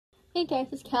Hey guys,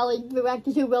 it's Kelly.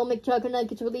 Reacting to Will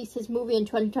McJuggerNuggets released his movie in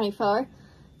 2024.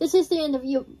 This is the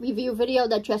interview review video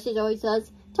that Jesse always does.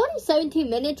 It's only 17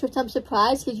 minutes, which I'm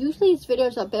surprised, because usually his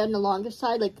videos are a bit on the longer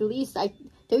side. Like, at least, they're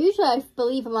usually, I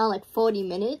believe, around, like, 40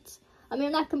 minutes. I mean,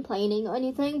 I'm not complaining or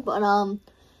anything, but,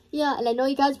 yeah, and I know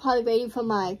you guys are probably waiting for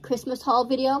my Christmas haul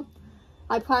video.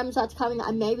 I promise that's coming.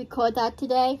 I may record that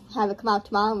today, have it come out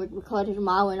tomorrow, record it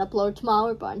tomorrow, and upload it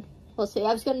tomorrow, but we'll see.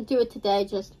 I was going to do it today,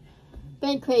 just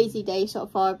been a crazy day so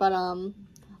far, but,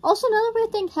 also another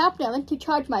weird thing happened. I went to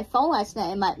charge my phone last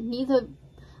night, and neither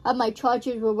of my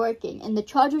chargers were working, and the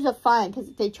chargers are fine,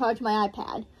 because they charge my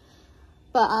iPad,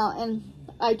 but, and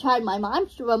I tried my mom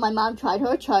tried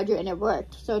her charger, and it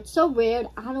worked, so it's so weird.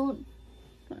 I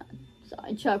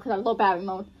charge because I'm low battery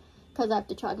mode, because I have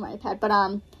to charge my iPad,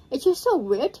 but, it's just so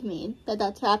weird to me that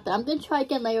that's happened. I'm going to try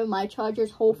again later with my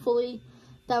chargers, hopefully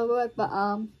that will work, but,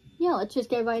 yeah, let's just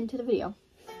get right into the video.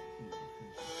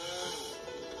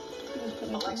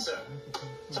 Alexa,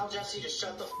 tell Jesse to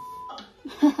shut the up.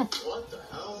 What the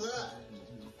hell is that?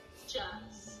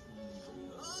 Jess.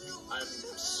 I'm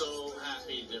so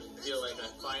happy to feel like I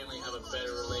finally have a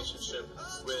better relationship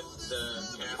with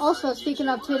the camera. Also, speaking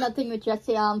of too, another thing with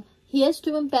Jesse, he is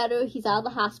doing better. He's out of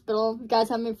the hospital. You guys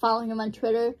haven't been following him on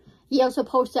Twitter. He also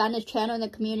posted on his channel in the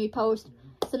community post.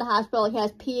 He's in the hospital. He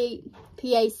has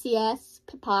PACS,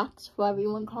 whatever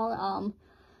you want to call it.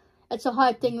 It's a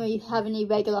hard thing when you have an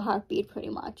irregular heartbeat, pretty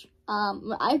much.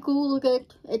 When I Googled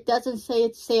it, it doesn't say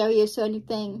it's serious or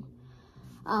anything.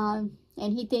 And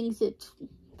he thinks it's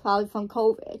probably from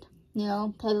COVID, you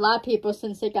know. Because a lot of people,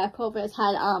 since they got COVID, has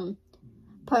had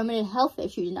permanent health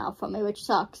issues now from it, which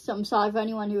sucks. So I'm sorry for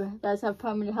anyone who does have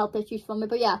permanent health issues from it.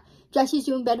 But yeah, Jesse's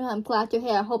doing better. I'm glad to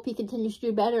hear. I hope he continues to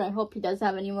do better. I hope he doesn't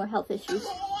have any more health issues.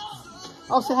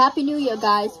 Also, Happy New Year,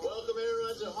 guys.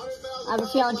 I have a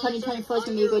feeling 2024 is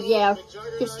going to be a good year.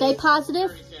 Just stay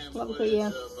positive. Have a good year.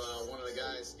 One of the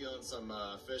guys stealing some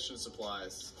fishing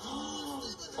supplies.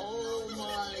 Oh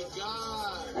my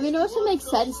god. I mean, it also makes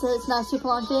sense that it's not super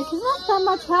long today, because not that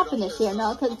much happened this year,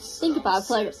 no? Because think about it,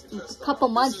 for like a couple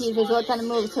months he was working on the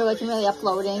movie, so it wasn't really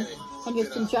uploading. And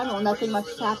just in general, nothing much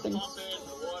has happened.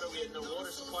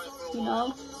 You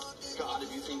know? God,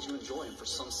 if you think you enjoy him for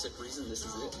some sick reason, this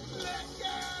is it.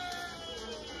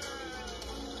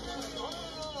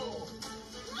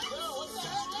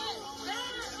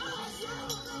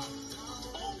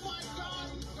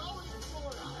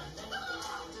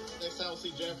 Next time we'll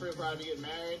see Jeffrey, we'll probably be getting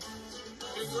married.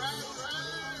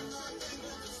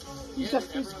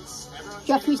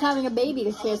 Jeffrey's having a baby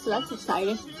this year, so that's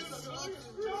exciting. I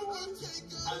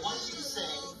want you to say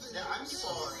that I'm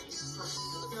sorry for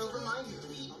f***ing over my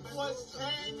movie. It was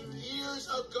 10 years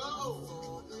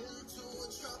ago.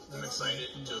 I'm excited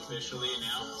to officially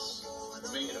announce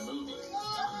we're making a movie. I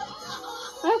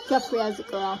hope Jeffrey has a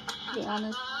girl, to be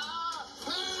honest.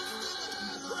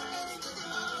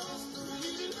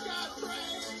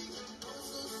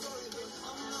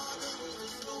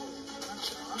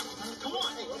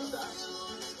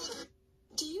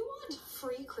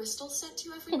 Free crystals sent to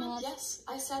you every month? Yes,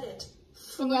 I said it.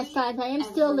 And yes, guys, I am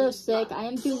still a little sick. I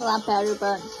am doing a lot better,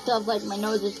 but still, like, my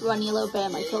nose is running a little bit,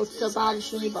 and my throat still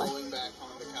bothers me, but... Going back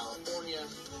home to California.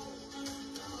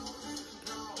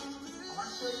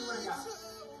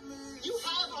 You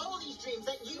have all these dreams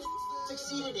that you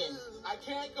succeeded in. I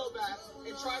can't go back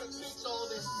and try to fix all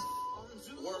this.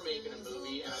 We're making a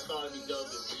movie, and I thought it'd be dope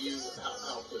if you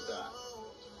help with that.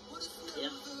 Yeah.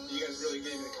 You guys really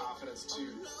gave me the confidence to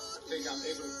think I'm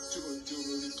able to do a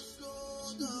movie.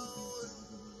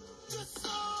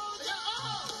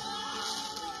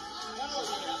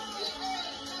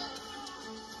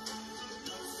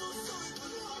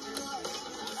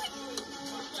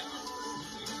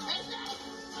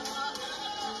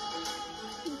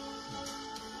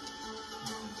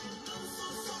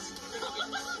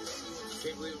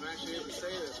 Can't believe I'm actually able to say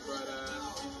this, but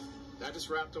I just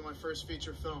wrapped on my first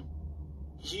feature film.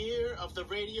 Year of the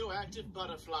radioactive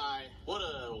butterfly. What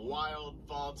a wild,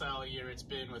 volatile year it's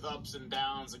been, with ups and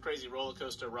downs, a crazy roller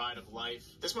coaster ride of life.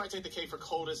 This might take the cake for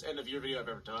coldest end of year video I've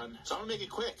ever done, so I'm gonna make it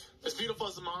quick. As beautiful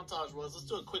as the montage was, let's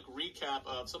do a quick recap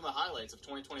of some of the highlights of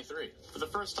 2023. For the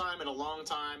first time in a long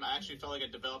time, I actually felt like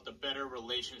I developed a better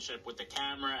relationship with the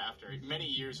camera after many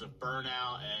years of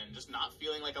burnout and just not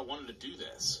feeling like I wanted to do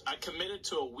this. I committed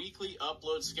to a weekly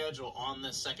upload schedule on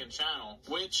this second channel,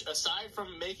 which, aside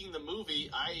from making the movie,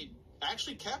 I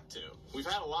actually kept to. We've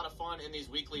had a lot of fun in these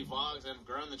weekly vlogs and have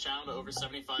grown the channel to over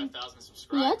 75,000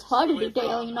 subscribers. Yeah, it's hard to do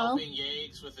daily, you know.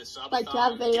 Like, to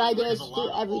have video ideas to do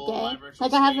every day.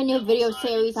 Like, I have a new video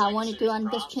series I want to do on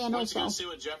this channel, so. See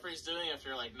what Jeffrey's doing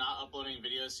after, like, not uploading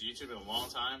videos to YouTube in a long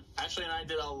time. Ashley and I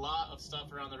did a lot of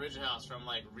stuff around the Ridge House, from,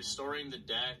 like, restoring the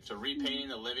deck to repainting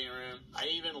the living room. I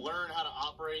even learned how to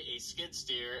operate a skid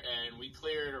steer, and we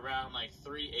cleared around, like,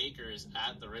 3 acres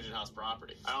at the Ridge House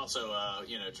property. I also,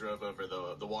 you know, drove over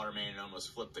the water main and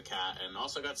almost flipped the cat, and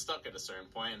also got stuck at a certain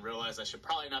point and realized I should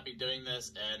probably not be doing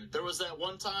this. And there was that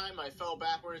one time I fell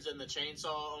backwards and the chainsaw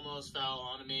almost fell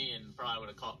onto me and probably would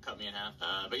have cut me in half.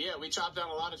 But yeah, we chopped down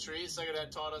a lot of trees. Second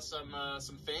Ed taught us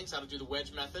some things, how to do the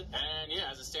wedge method. And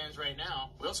yeah, as it stands right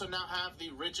now, we also now have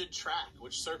the rigid track,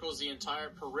 which circles the entire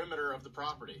perimeter of the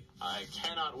property. I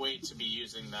cannot wait to be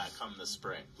using that come this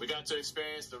spring. We got to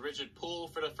experience the rigid pool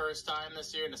for the first time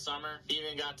this year in the summer.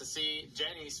 Even got to see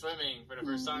Jenny swimming for the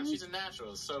first time. She's a natural.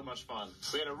 It was so much fun.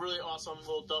 We had a really awesome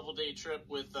little double-day trip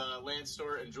with Lance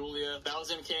Stewart and Julia. That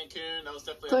was in Cancun. That was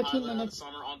definitely a highlight of the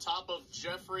summer. On top of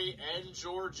Jeffrey and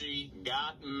Georgie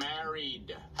got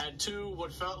married. Had 2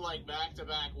 what felt like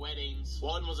back-to-back weddings.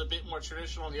 One was a bit more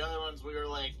traditional, and the other ones we were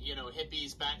like, you know,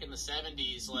 hippies back in the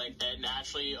 70s, like, and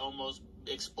actually almost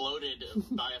exploded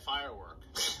by a firework.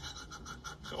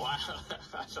 Wow.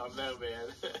 I don't know,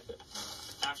 man.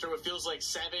 After what feels like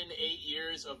 7-8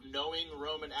 years of knowing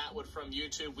Roman Atwood from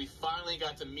YouTube, we finally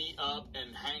got to meet up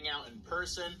and hang out in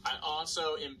person. I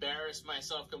also embarrassed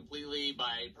myself completely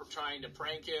by trying to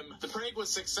prank him. The prank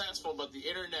was successful, but the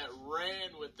internet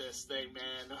ran with this thing,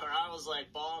 man. I was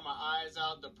like bawling my eyes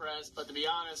out, depressed. But to be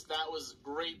honest, that was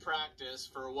great practice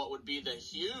for what would be the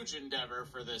huge endeavor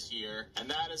for this year. And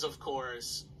that is, of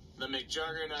course, the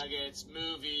McJuggerNuggets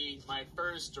movie, my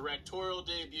first directorial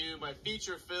debut, my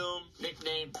feature film,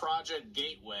 nicknamed Project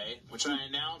Gateway, which I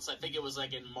announced, I think it was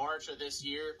like in March of this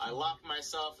year. I locked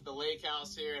myself at the lake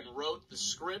house here and wrote the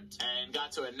script and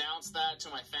got to announce that to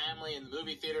my family in the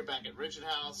movie theater back at Ridge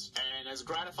House. And as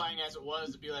gratifying as it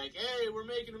was to be like, hey, we're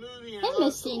making a movie. I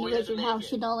miss seeing Ridge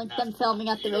House, you know, like them filming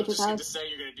at the Ridge House. You just get to say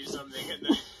you're going to do something and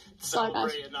then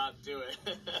celebrate and not do it.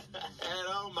 And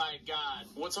oh my god,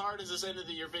 what's hard is this end of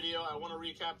the year video. I want to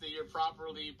recap the year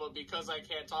properly, but because I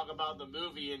can't talk about the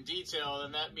movie in detail,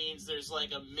 then that means there's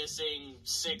like a missing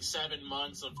 6-7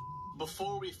 months of.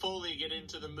 Before we fully get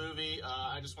into the movie,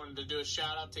 I just wanted to do a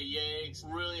shout out to Yags.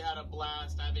 Really had a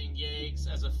blast having Yags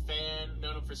as a fan.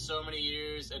 Known him for so many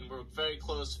years, and we're very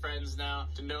close friends now.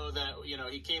 To know that, you know,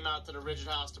 he came out to the Ridge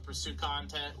House to pursue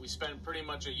content. We spent pretty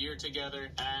much a year together,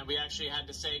 and we actually had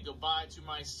to say goodbye to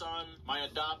my son, my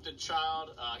adopted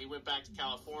child. He went back to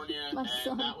California,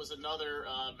 and that was another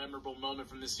memorable moment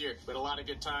from this year. We had a lot of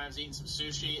good times, eating some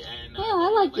sushi, and yeah, I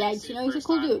like Yags. You know, he's a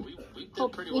cool dude. We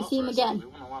did pretty well. We see him again. We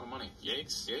won a lot of money.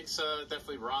 Yags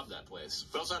definitely robbed that place.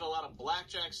 We also had a lot of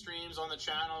blackjack streams on the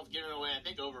channel, giving away, I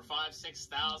think, over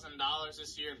 $5,000-$6,000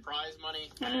 this year in prize money.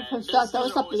 And that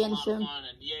was up again soon.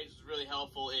 And Yags was really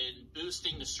helpful in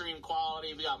boosting the stream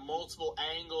quality. We got multiple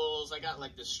angles. I got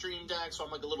like the stream deck, so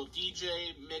I'm like a little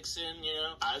DJ mixing, you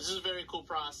know. This is a very cool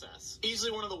process.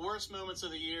 Easily one of the worst moments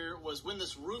of the year was when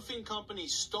this roofing company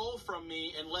stole from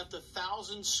me and left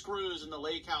 1,000 screws in the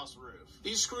lake house roof.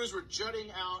 These screws were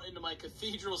jutting out into my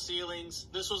cathedral ceilings.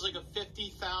 This was like a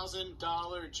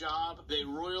 $50,000 job. They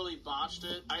royally botched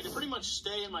it. I had to pretty much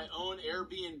stay in my own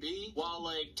Airbnb while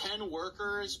like 10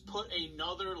 workers put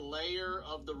another layer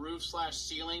of the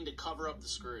roof/ceiling to cover up the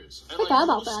screws. And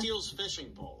like steals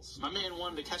fishing poles. My man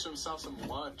wanted to catch himself some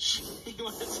lunch. He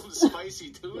wanted some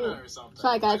spicy tuna or something.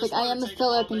 Sorry guys, like I am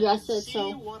still up and dressed,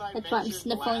 so that's why I'm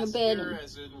sniffling a bit.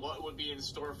 As in what would be in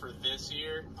store for this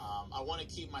year. I want to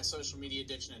keep my social media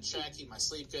addiction in check, keep my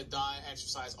sleep good, diet,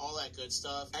 exercise, all that good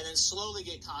stuff, and then slowly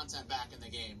get content back in the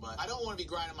game. But I don't want to be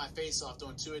grinding my face off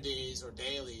doing 2-a-days or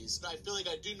dailies. I feel like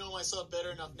I do know myself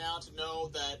better enough now to know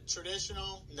that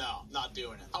traditional, no, not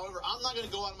doing it. However, I'm not going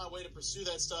to go out of my way to pursue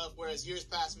that stuff, whereas years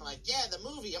past, I'm like, yeah, the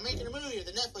movie, I'm making a movie, or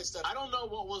the Netflix stuff. I don't know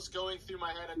what was going through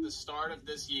my head at the start of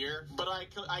this year, but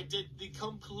I did the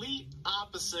complete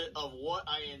opposite of what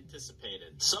I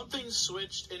anticipated. Something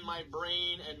switched in my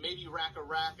brain, and maybe Raka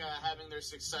Raka having their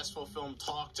successful film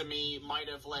Talk to Me might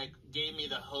have like gave me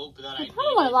the hope that I needed.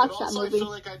 But also I feel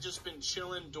like I've just been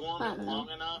chilling dormant long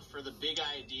enough for the big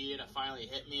idea to finally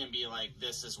hit me and be like,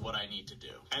 this is what I need to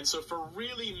do. And so for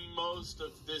really most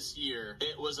of this year,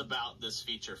 it was about this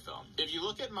feature film. If you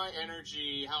look at my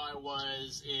energy, how I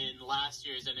was in last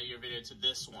year's end of year video to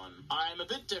this one, I'm a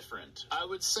bit different. I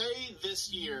would say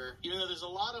this year, even though there's a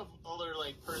lot of other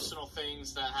like personal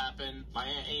things that happened, my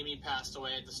Aunt Amy passed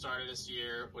away at the start of this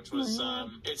year, which was,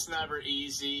 it's never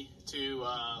easy to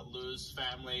lose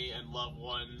family and loved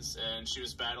ones, and she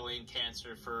was battling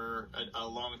cancer for a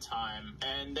long time.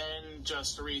 And then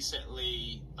just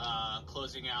recently,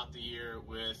 closing out the year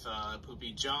with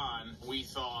Poopy John, we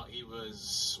thought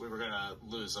we were gonna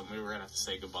lose him. We were gonna have to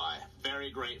say goodbye.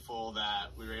 Very grateful that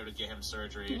we were able to get him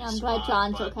surgery. Yeah, I'm glad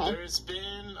John's but okay. There's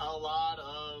been a lot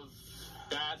of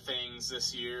bad things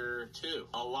this year too.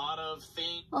 A lot of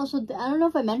things. Also, I don't know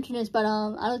if I mentioned this, but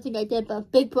I don't think I did,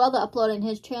 but Big Brother uploaded in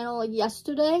his channel like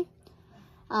yesterday.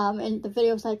 And the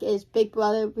video was like, is Big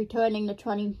Brother returning to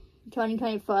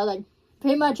 2024? Like,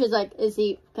 pretty much is like, is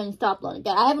he gonna stop loading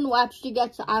again? I haven't watched it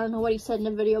yet, so I don't know what he said in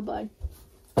the video, but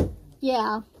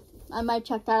yeah, I might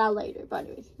check that out later. But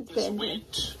anyways, it's good.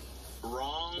 Went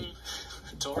wrong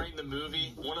during the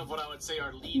movie. One of what I would say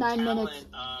our lead 9 talent minutes.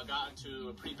 got into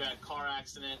a pretty bad car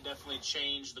accident. Definitely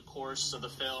changed the course of the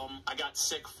film. I got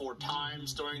sick 4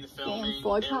 times during the filming. Damn,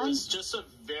 4 It times? was just a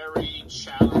very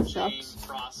challenging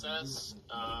process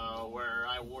where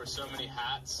I wore so many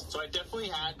hats. So I definitely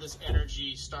had this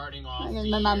energy starting off.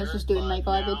 And my mom was just doing my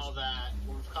garbage. Now that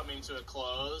we're coming to a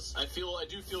close, I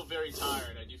do feel very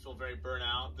tired. I do feel very burnt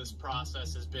out. This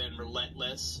process has been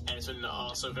relentless, and it's been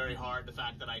also very hard. The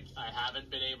fact that I haven't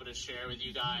been able to share with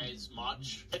you guys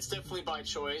much. It's definitely by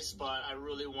choice, but I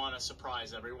really want to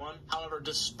surprise everyone. However,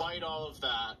 despite all of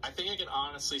that, I think I can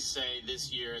honestly say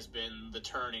this year has been the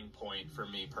turning point for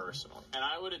me personally. And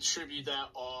I would attribute that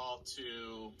all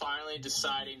to finally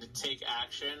deciding to take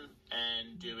action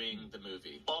and doing the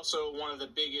movie. Also, one of the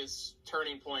biggest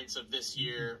turning points of this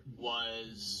year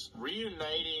was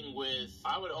reuniting with,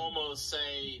 I would almost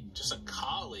say, just a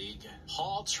colleague,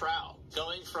 Paul Trout.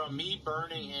 Going from me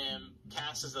burning him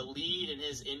cast as the lead in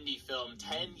his indie film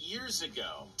 10 years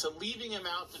ago to leaving him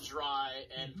out to dry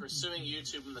and pursuing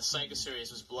YouTube when the Psycho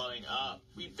series was blowing up.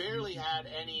 We barely had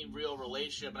any real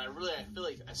relationship, and I feel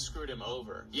like I screwed him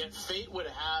over. Yet fate would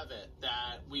have it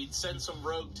that we'd send some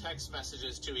rogue text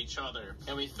messages to each other,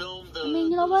 and we filmed the... I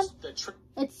mean, you know what?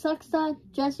 It sucks that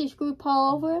Jesse screwed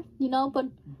Paul over, you know, but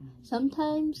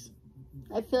sometimes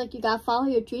I feel like you gotta follow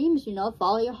your dreams, you know,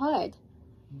 follow your heart.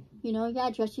 You know, yeah,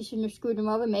 Jesse shouldn't have screwed him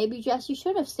over. Maybe Jesse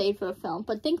should have stayed for the film.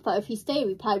 But think about it, if he stayed,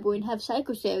 we probably wouldn't have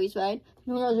Psycho series, right?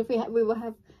 Who knows if we would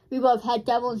have had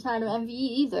Devil Inside of MVE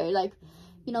either. Like,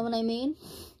 you know what I mean?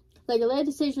 Like, a little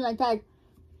decision like that,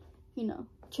 you know,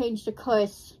 changed the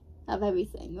course of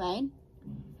everything, right?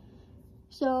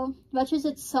 So, much as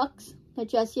it sucks that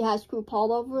Jesse has screwed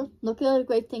Paul over, look at all the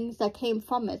great things that came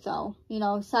from it, though. You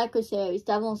know, Psycho series,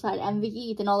 Devil Inside,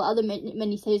 MVE, and all the other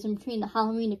mini-series in between, the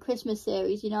Halloween, the Christmas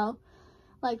series, you know?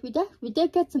 Like, we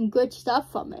did get some good stuff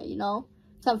from it, you know?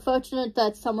 It's unfortunate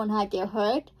that someone had to get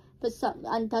hurt, but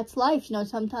and that's life, you know?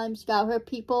 Sometimes you gotta hurt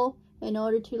people in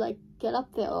order to, like, get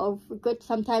up there, or good,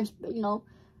 sometimes, you know,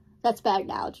 that's bad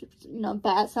now, you know,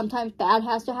 sometimes bad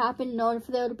has to happen in order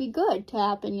for there to be good to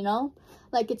happen, you know?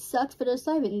 Like, it sucks, but it's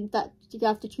life, and that you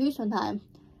have to choose sometime,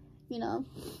 you know?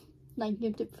 Like, you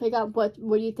have to figure out what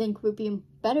do you think would be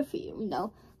better for you, you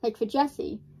know? Like, for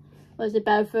Jesse, was it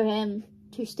better for him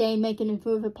to stay and make an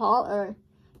improvement with Paul, or,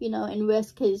 you know, and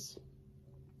risk his,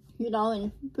 you know,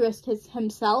 and risk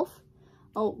himself?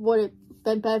 Or would it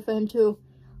been better for him to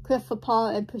quit for Paul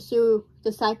and pursue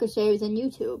the Psycho series on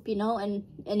YouTube, you know? And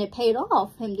it paid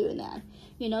off, him doing that,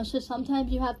 you know? So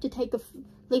sometimes you have to take a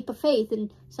leap of faith,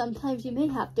 and sometimes you may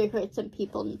have to hurt some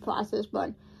people in the process,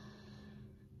 but,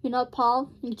 you know, Paul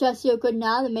and Jesse are good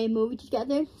now. They made a movie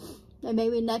together, and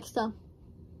maybe next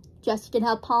Jesse can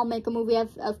help Paul make a movie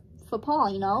for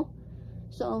Paul, you know?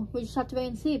 So we just have to wait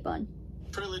and see, but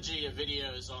trilogy of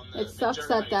videos on the it sucks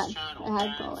that channel.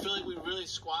 I feel like we really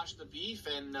squashed the beef,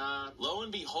 and lo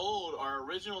and behold, our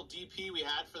original DP we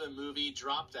had for the movie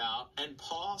dropped out, and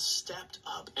Paul stepped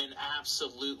up and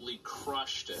absolutely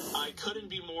crushed it. I couldn't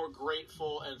be more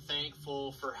grateful and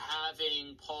thankful for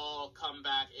having Paul come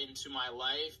back into my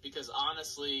life, because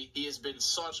honestly, he has been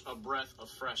such a breath of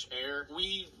fresh air.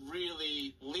 We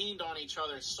really leaned on each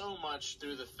other so much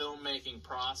through the filmmaking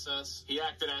process. He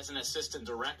acted as an assistant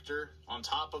director on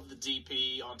top of the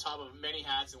DP, on top of many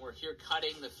hats, and we're here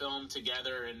cutting the film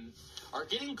together and are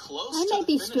getting close to the finish line. I may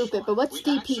be stupid, but what's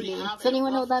DP mean? Does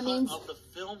anyone know what that means? Of the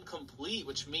film complete,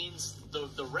 which means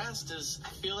the rest is, I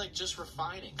feel like, just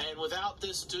refining. And without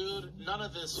this dude, none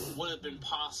of this would have been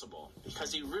possible,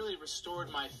 because he really restored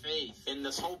my faith in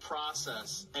this whole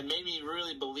process and made me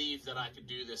really believe that I could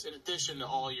do this, in addition to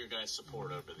all your guys'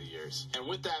 support over the years. And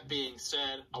with that being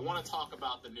said, I want to talk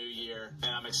about the new year,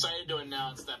 and I'm excited to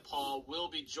announce that Paul will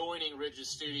be joining Ridges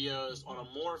Studios on a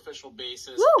more official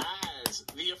basis as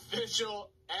the official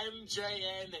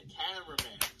MJN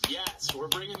cameraman. Yes, we're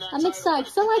bringing that. I'm excited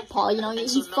because I like Paul. You know,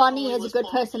 he's funny, he has a good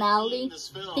personality.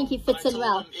 I think he fits in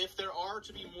well. If there are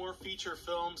to be more feature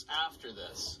films after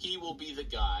this, he will be the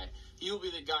guy. He will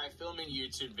be the guy filming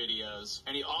YouTube videos,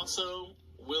 and he also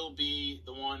will be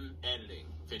the one editing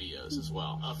videos as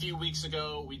well. A few weeks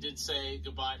ago, we did say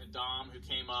goodbye to Dom, who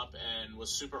came up and was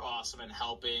super awesome and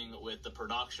helping with the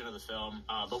production of the film.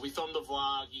 But we filmed the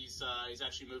vlog. He's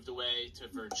actually moved away to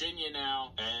Virginia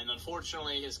now, and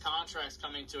unfortunately, his contract's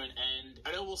coming to an end.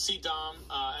 I know we'll see Dom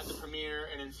at the premiere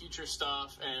and in future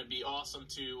stuff, and it'd be awesome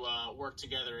to work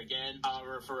together again.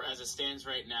 However, as it stands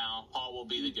right now, Paul will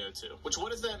be the go-to. Which,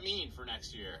 what does that mean for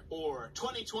next year? Or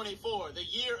 2024, the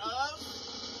year of...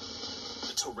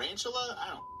 the tarantula? I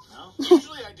don't know.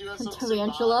 Usually I do have some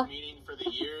symbolic meaning for the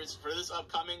years. For this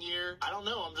upcoming year, I don't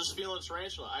know. I'm just feeling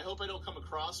tarantula. I hope I don't come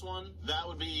across one. That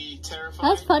would be terrifying.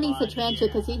 That's funny for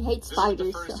tarantula because he hates spiders. This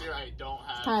is the first year I don't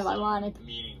have kind of ironic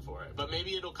meaning for it. But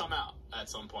maybe it'll come out at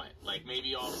some point. Like,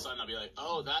 maybe all of a sudden I'll be like,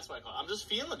 oh, that's why I call it. I'm just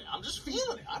feeling it. I'm just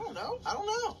feeling it. I don't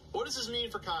know. What does this mean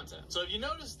for content? So if you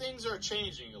notice, things are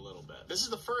changing a little bit. This is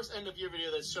the first end of year video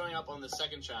that's showing up on the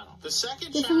second channel. The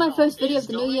second channel is my first video of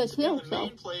the New Year too, the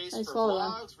main place for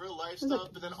vlogs, real life stuff,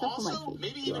 but then also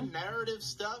maybe even narrative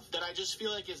stuff that I just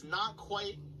feel like is not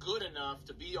quite good enough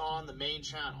to be on the main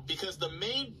channel. Because the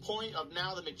main point of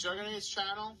now the McJuggerNuggets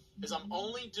channel is I'm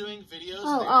only doing videos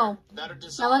that are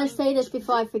designed. I want to say this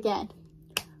before I forget.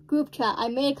 Group chat. I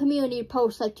made a community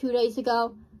post like 2 days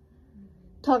ago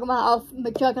talking about our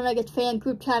McJuggerNuggets fan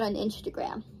group chat on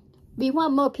Instagram. We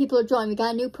want more people to join. We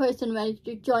got a new person ready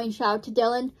to join. Shout out to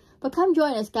Dylan. But come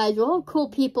join us, guys. We're all cool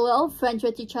people. We're all friends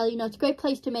with each other. You know, it's a great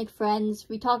place to make friends.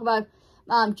 We talk about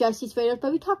Jesse's videos,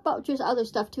 but we talk about just other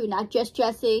stuff too. Not just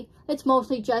Jesse. It's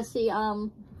mostly Jesse.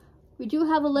 We do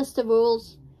have a list of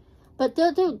rules. But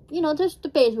you know, there's the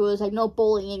base rules, like no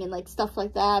bullying and like stuff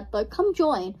like that. But come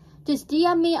join. Just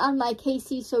DM me on my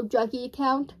KCoStreams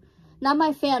account. Not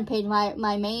my fan page, my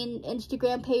main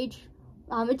Instagram page.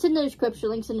 It's in the description,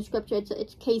 links in the description.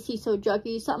 It's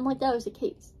KCoStreams, something like that. Or is it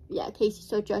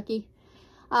KCoStreams?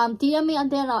 DM me on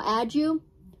there and I'll add you.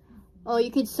 Or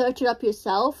you can search it up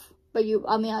yourself. But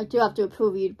I do have to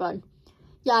approve you, but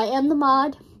yeah, I am the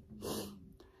mod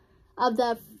of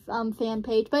that fan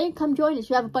page. But come join us.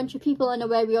 We have a bunch of people in the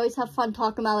way. We always have fun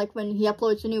talking about, like, when he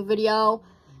uploads a new video.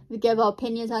 We give our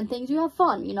opinions on things. We have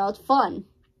fun, you know, it's fun.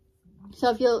 So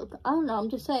if you're, I don't know, I'm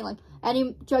just saying, like,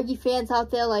 any Juggy fans out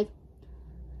there, like,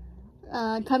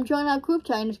 come join our group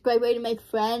chat. And it's a great way to make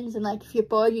friends. And, like, if you're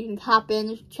bored, you can hop in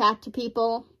and chat to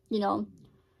people, you know.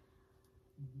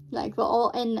 Like, we're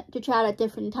all in the chat at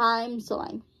different times. So,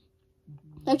 like,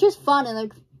 it's just fun. And,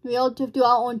 like, we all do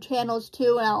our own channels,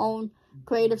 too, and our own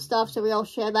creative stuff. So we all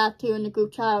share that, too, in the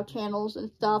group chat, our channels and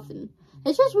stuff. And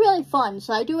it's just really fun.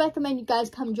 So I do recommend you guys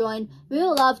come join. We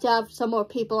would love to have some more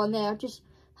people in there. Just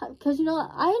because, you know,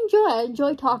 I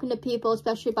enjoy talking to people,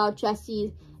 especially about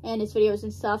Jesse and his videos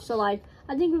and stuff. So, like,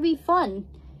 I think it would be fun.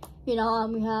 You know,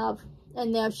 we have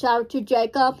in there, shout out to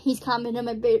Jacob. He's commented on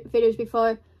my videos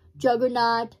before.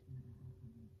 Juggernaut.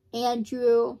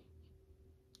 Andrew.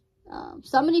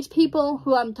 Some of these people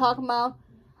who I'm talking about,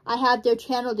 I have their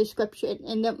channel description.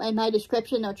 In my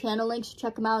description, their channel links.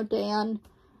 Check them out. Dan.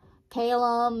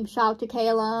 Calum, shout out to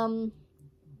Calum,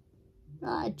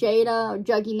 Jada, or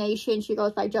juggienation, she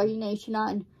goes by juggienation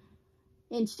on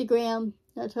Instagram.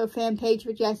 That's her fan page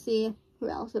for Jesse. Who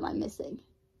else am I missing?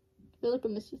 I feel like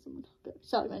I'm missing someone.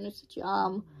 Sorry, I missed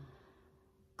you.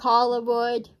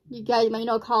 Collarwood, you guys might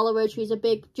know Collarwood. She's a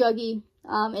big Juggy,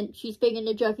 and she's big in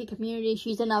the Juggy community.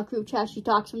 She's in our group chat. She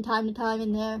talks from time to time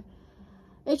in there.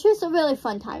 It's just a really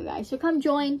fun time, guys. So come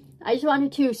join. I just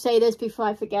wanted to say this before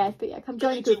I forget. But yeah, come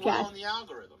join the group chat. On the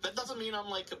algorithm. That doesn't mean I'm,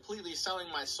 like, completely selling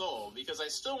my soul. Because I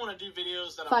still want to do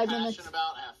videos that I'm passionate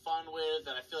about, have fun with.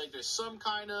 And I feel like there's some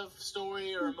kind of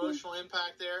story or emotional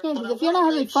impact there. Yeah, because if you're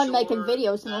not having fun making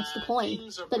videos, then what's the point?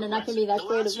 Then they're not going to be that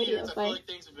great of videos, right? I feel like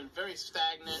things have been very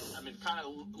stagnant. I've been kind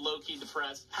of low-key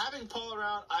depressed. Having Paul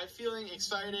around, I'm feeling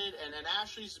excited. And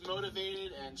Ashley's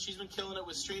motivated. And she's been killing it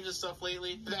with streams and stuff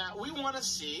lately. That we want to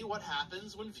see what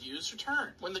happens when views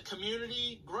return. When the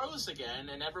community grows again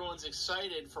and everyone's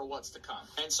excited for what's to come.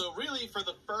 And so really for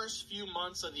the first few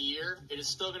months of the year, it is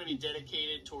still going to be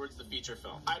dedicated towards the feature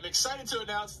film. I'm excited to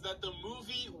announce that the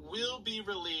movie will be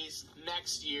released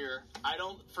next year. I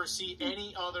don't foresee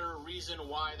any other reason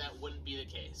why that wouldn't be the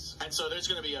case. And so there's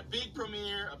going to be a big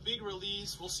premiere, a big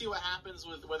release. We'll see what happens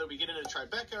with whether we get into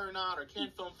Tribeca or not, or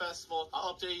Cannes Film Festival.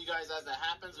 I'll update you guys as that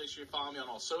happens. Make sure you follow me on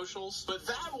all socials. But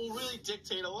that will really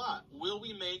dictate a lot. Will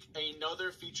we make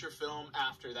another feature feature film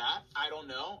after that. I don't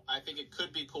know. I think it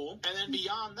could be cool. And then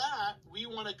beyond that, we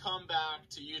want to come back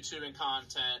to YouTube and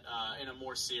content in a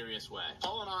more serious way.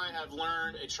 Paul and I have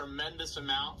learned a tremendous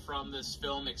amount from this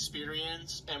film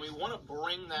experience, and we want to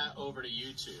bring that over to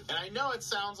YouTube. And I know it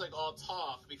sounds like all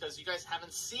talk because you guys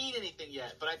haven't seen anything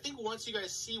yet, but I think once you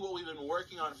guys see what we've been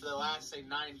working on for the last, say,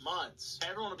 9 months,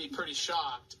 everyone will be pretty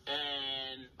shocked,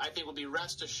 and I think we'll be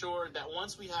rest assured that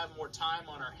once we have more time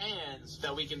on our hands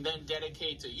that we can then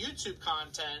dedicate to YouTube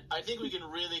content, I think we can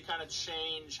really kind of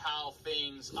change how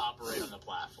things operate on the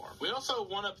platform. We also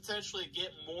want to potentially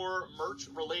get more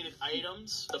merch-related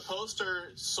items. The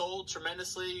poster sold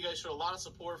tremendously. You guys showed a lot of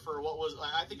support for what was,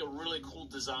 I think, a really cool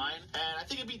design. And I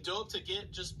think it'd be dope to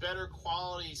get just better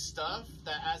quality stuff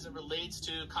that as it relates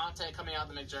to content coming out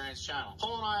of the McJuggerNuggets channel.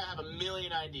 Paul and I have a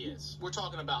million ideas. We're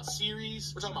talking about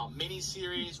series. We're talking about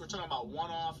mini-series. We're talking about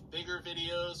one-off, bigger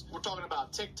videos. We're talking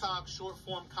about TikTok,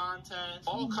 short-form content.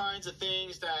 All kinds of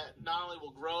things that not only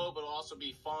will grow, but will also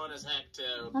be fun as heck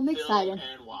to film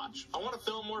and watch. I want to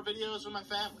film more videos with my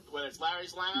family, whether it's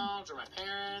Larry's Lounge or my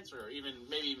parents or even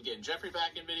maybe even getting Jeffrey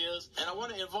back in videos. And I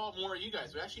want to involve more of you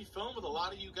guys. We actually filmed with a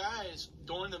lot of you guys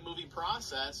during the movie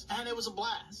process, and it was a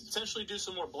blast. Essentially do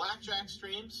some more blackjack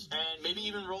streams and maybe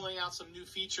even rolling out some new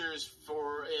features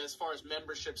for as far as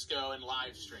memberships go and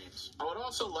live streams. I would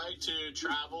also like to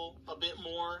travel a bit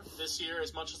more this year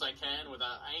as much as I can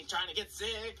without, I ain't trying to get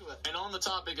sick. And on the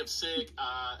topic of sick,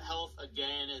 health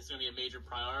again is going to be a major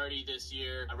priority this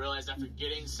year. I realized after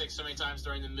getting sick so many times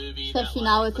during the movie, especially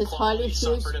now with his heart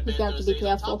issues, you have to be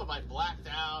careful.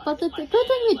 But the good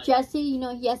thing with Jesse, you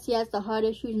know, yes, he has the heart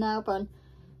issues now, but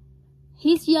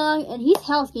he's young and he's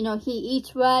healthy. You know, he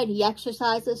eats right, he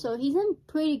exercises, so he's in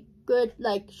pretty good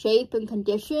like shape and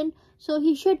condition. So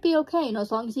he should be okay, you know,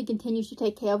 as long as he continues to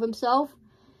take care of himself.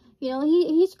 You know,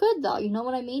 he's good though. You know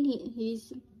what I mean?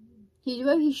 He's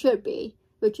where he should be,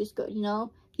 which is good. You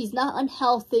know, he's not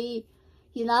unhealthy,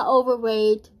 he's not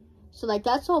overweight. So like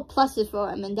that's all pluses for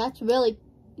him, and that's really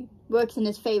works in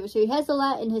his favor. So he has a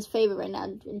lot in his favor right now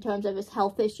in terms of his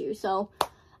health issues. So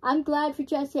I'm glad for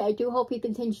Jesse. I do hope he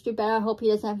continues to do better. I hope he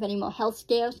doesn't have any more health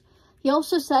scares. He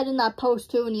also said in that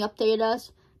post too, when he updated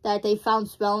us, that they found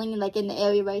swelling like in the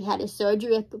area where he had his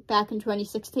surgery back in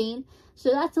 2016.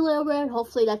 So that's a little weird.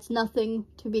 Hopefully that's nothing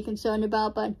to be concerned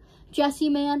about. But Jesse,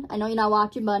 man, I know you're not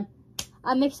watching, but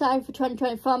I'm excited for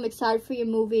 2024. I'm excited for your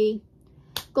movie.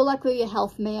 Good luck with your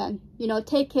health, man. You know,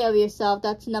 take care of yourself.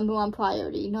 That's the #1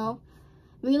 priority, you know.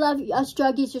 We love you. Us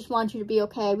juggies just want you to be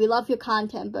okay. We love your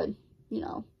content, but, you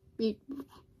know, we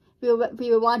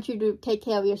want you to take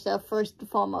care of yourself first and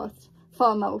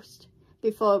foremost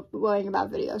before worrying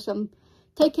about videos. So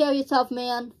take care of yourself,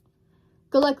 man.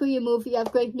 Good luck with your movie. Have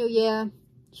a great new year.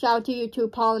 Shout out to you too,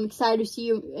 Paul. I'm excited to see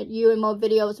you in more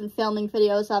videos and filming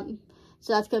videos.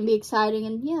 So that's going to be exciting.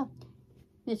 And yeah,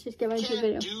 let's just get right into the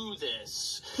video. I can't do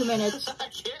this. 2 minutes. I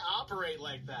can't operate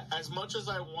like that. As much as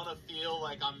I want to feel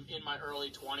like I'm in my early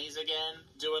 20s again,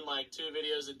 doing like 2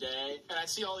 videos a day, and I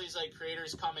see all these like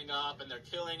creators coming up and they're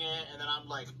killing it, and then I'm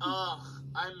like, ugh,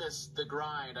 I miss the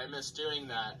grind. I miss doing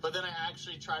that. But then I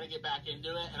actually try to get back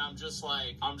into it, and I'm just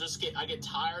like, I get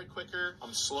tired quicker.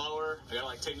 I'm slower. I gotta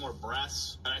like take more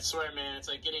breaths. And I swear, man, it's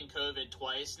like getting COVID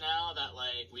twice now that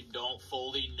like we don't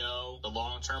fully know the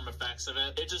long-term effects of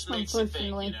it. It just makes you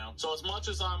think, you know? So as much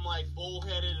as I'm like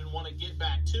bullheaded and want to get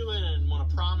back to it and want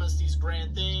to promise these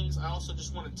grand things, I also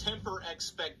just want to temper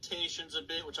expectations a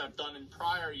bit, which I've done in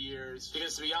prior years,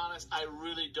 because to be honest, I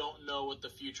really don't know what the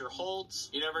future holds.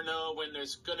 You never know when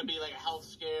there's going to be like a health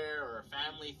scare or a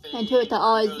family thing. And to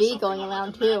always be going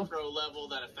around too. Macro level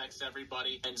that affects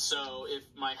everybody. And so if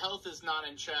my health is not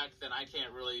in check, then I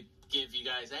can't really give you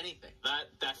guys anything. That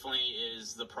definitely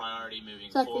is the priority moving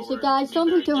forward. So guys, don't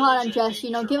be too hard on Jess.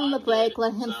 You know, give him a break.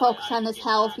 Let him focus on his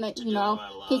health. You know,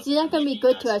 because he's not going to be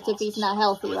good to us if he's not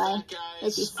healthy, right?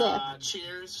 If he's sick.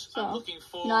 Cheers. So,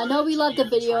 you know, I know we love the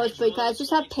videos, but guys,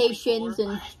 just have patience.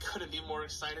 And I couldn't be more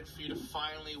excited for you to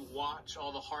finally watch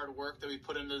all the hard work that we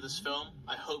put into this film.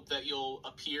 I hope that you'll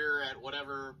appear at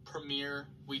whatever premiere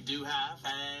we do have,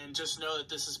 and just know that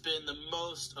this has been the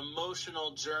most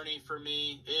emotional journey for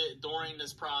me during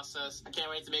this process. I can't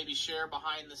wait to maybe share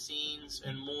behind the scenes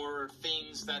and more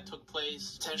things that took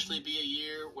place. Potentially be a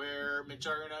year where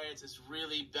McJuggerNuggets is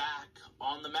really back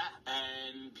on the map,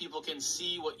 and people can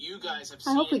see what you guys have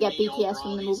seen. I hope we get BTS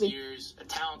from the movie. Years, a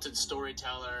talented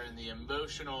storyteller and the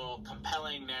emotional,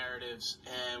 compelling narratives,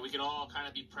 and we can all kind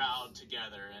of be proud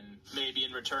together. And maybe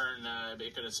in return,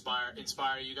 it could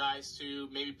inspire you guys to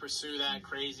maybe pursue that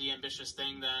crazy, ambitious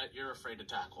thing that you're afraid to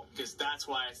tackle. Because that's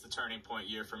why it's the turning point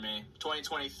year for me. me.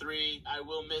 2023, I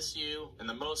will miss you. And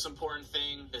the most important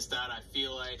thing is that I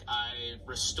feel like I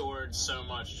restored so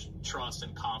much trust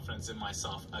and confidence in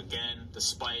myself again,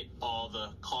 despite all the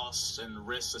costs and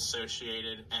risks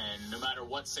associated. And no matter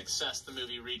what success the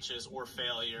movie reaches or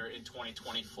failure in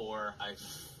 2024,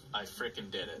 I freaking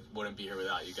did it. Wouldn't be here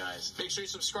without you guys. Make sure you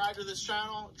subscribe to this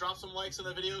channel. Drop some likes on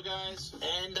the video, guys.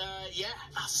 And, yeah,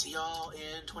 I'll see y'all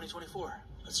in 2024.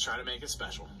 Let's try to make it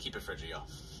special. Keep it frigid, y'all.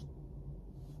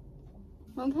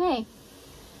 Okay.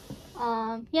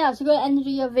 Yeah, so go to end of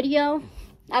your video.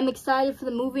 I'm excited for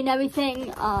the movie and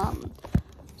everything.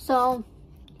 So,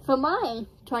 for my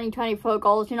 2024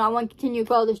 goals, you know, I want to continue to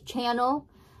grow this channel.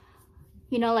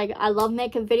 You know, like, I love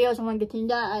making videos. I want to continue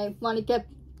that. I want to get,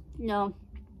 you know,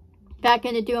 back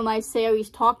into doing my series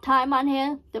Talk Time on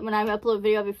here. That when I upload a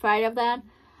video every Friday of that.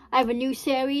 I have a new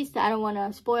series that I don't want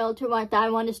to spoil too much that I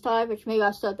want to start, which maybe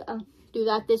I'll start do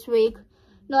that this week.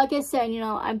 You know, like I said, you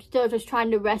know, I'm still just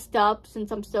trying to rest up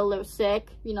since I'm still a little sick,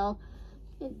 you know.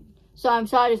 So I'm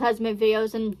sorry this hasn't been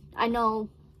videos, and I know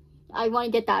I want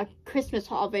to get that Christmas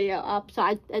haul video up,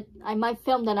 so I might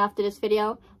film that after this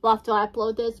video. Well, after I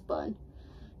upload this, but,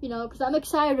 you know, because I'm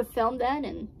excited to film that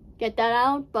and get that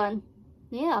out, but,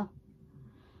 yeah.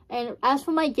 And as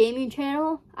for my gaming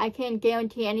channel, I can't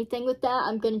guarantee anything with that.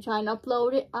 I'm going to try and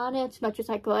upload it on it as much as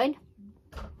I could.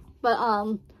 But,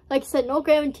 like I said, no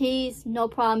guarantees, no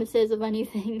promises of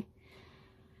anything.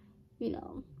 You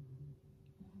know.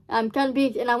 I'm going to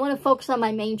be, and I want to focus on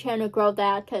my main channel, grow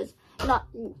that, because, I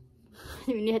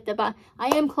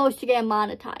am close to getting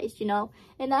monetized, you know.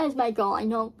 And that is my goal. I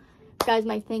know you guys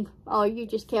might think, oh, you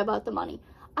just care about the money.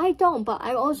 I don't, but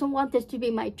I also want this to be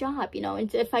my job, you know,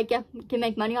 and if I can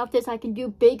make money off this, I can do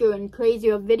bigger and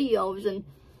crazier videos and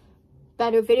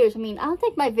better videos. I mean, I don't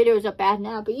think my videos are bad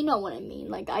now, but you know what I mean.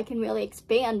 Like, I can really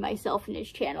expand myself in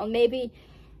this channel. Maybe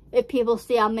if people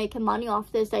see I'm making money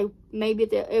off this, maybe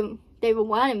they will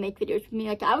want to make videos with me.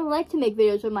 Like, I would like to make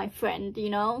videos with my friend, you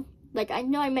know. Like, I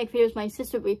know I make videos with my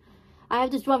sister. I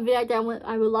have this one video that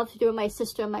I would love to do with my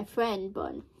sister and my friend,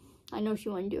 but I know she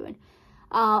wouldn't do it.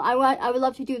 I would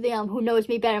love to do the Who Knows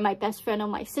Me Better, my best friend or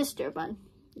my sister, but,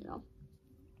 you know,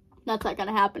 that's not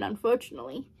gonna happen,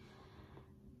 unfortunately.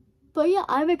 But yeah,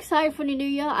 I'm excited for the new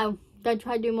year. I'm gonna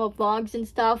try to do more vlogs and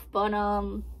stuff, but,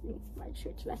 my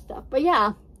shirt's messed up. But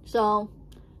yeah, so,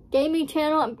 gaming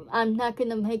channel, I'm not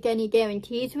gonna make any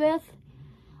guarantees with.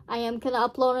 I am gonna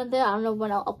upload on there. I don't know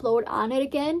when I'll upload on it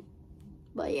again.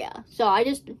 But yeah, so I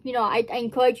just, you know, I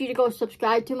encourage you to go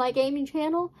subscribe to my gaming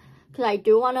channel. Because I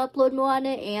do want to upload more on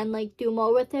it and, like, do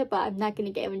more with it. But I'm not going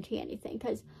to guarantee anything.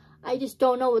 Because I just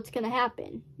don't know what's going to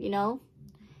happen, you know.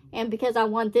 And because I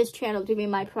want this channel to be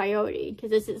my priority. Because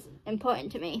this is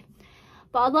important to me.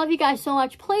 But I love you guys so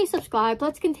much. Please subscribe.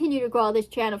 Let's continue to grow this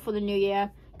channel for the new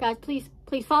year. Guys, please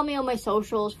follow me on my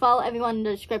socials. Follow everyone in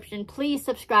the description. Please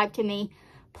subscribe to me.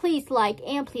 Please like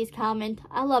and please comment.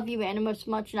 I love you very much.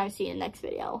 And I'll see you in the next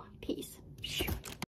video. Peace.